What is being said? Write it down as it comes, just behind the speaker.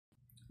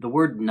The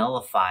word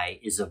nullify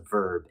is a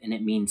verb and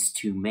it means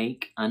to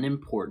make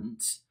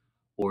unimportant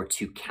or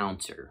to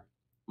counter.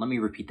 Let me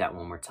repeat that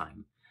one more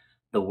time.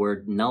 The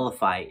word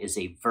nullify is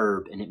a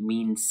verb and it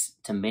means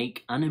to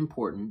make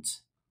unimportant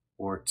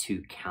or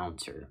to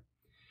counter.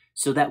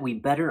 So that we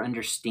better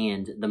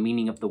understand the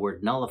meaning of the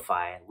word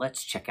nullify,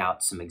 let's check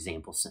out some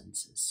example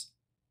sentences.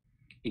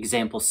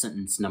 Example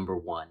sentence number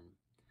 1.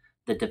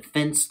 The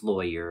defense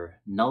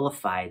lawyer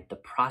nullified the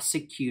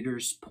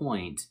prosecutor's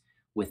point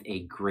with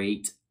a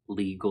great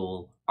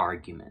legal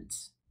argument.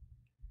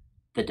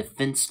 The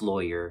defense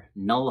lawyer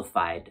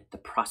nullified the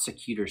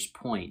prosecutor's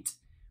point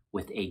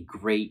with a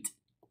great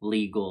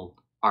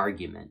legal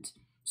argument.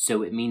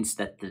 So it means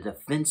that the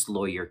defense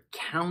lawyer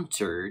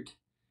countered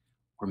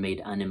or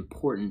made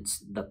unimportant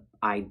the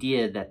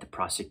idea that the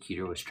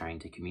prosecutor was trying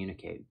to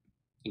communicate.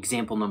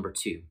 Example number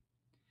 2.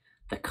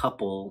 The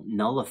couple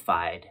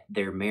nullified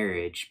their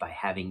marriage by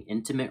having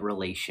intimate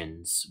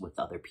relations with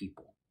other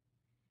people.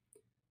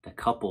 The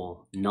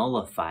couple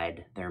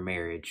nullified their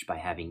marriage by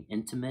having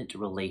intimate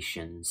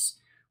relations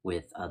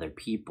with other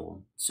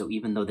people. So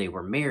even though they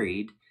were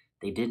married,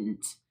 they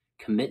didn't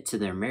commit to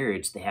their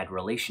marriage. They had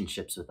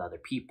relationships with other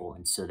people,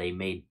 and so they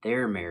made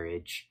their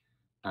marriage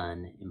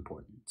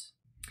unimportant.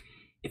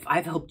 If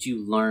I've helped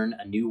you learn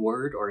a new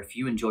word, or if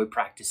you enjoy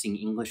practicing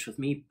English with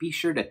me, be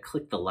sure to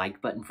click the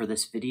like button for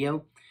this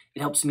video.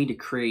 It helps me to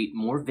create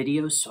more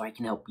videos so I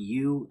can help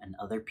you and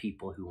other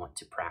people who want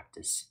to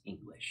practice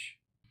English.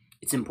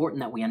 It's important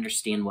that we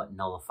understand what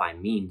nullify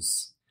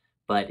means,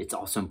 but it's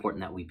also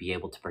important that we be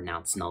able to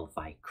pronounce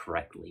nullify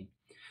correctly.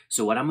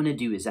 So what I'm going to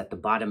do is at the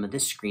bottom of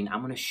this screen,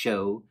 I'm going to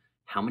show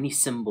how many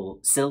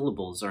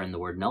syllables are in the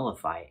word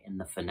nullify in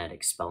the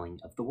phonetic spelling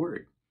of the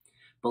word.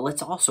 But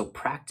let's also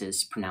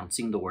practice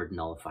pronouncing the word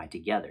nullify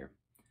together.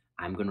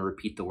 I'm going to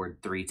repeat the word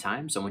 3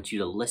 times. I want you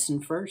to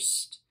listen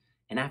first,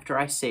 and after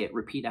I say it,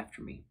 repeat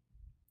after me.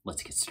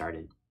 Let's get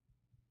started.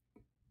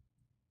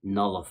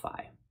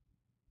 Nullify.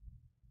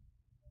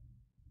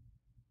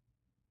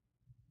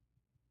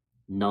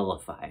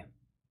 Nullify.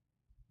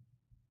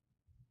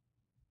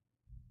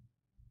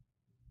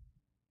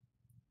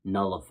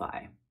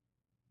 Nullify.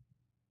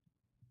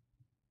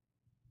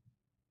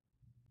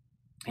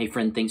 Hey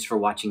friend, thanks for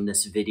watching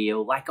this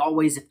video. Like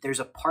always, if there's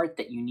a part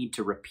that you need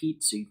to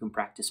repeat so you can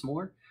practice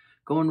more,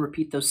 go and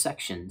repeat those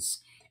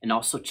sections. And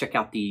also check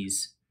out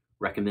these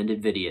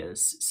recommended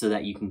videos so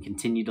that you can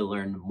continue to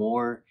learn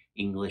more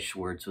English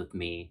words with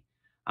me.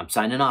 I'm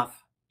signing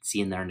off. See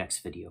you in our next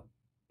video.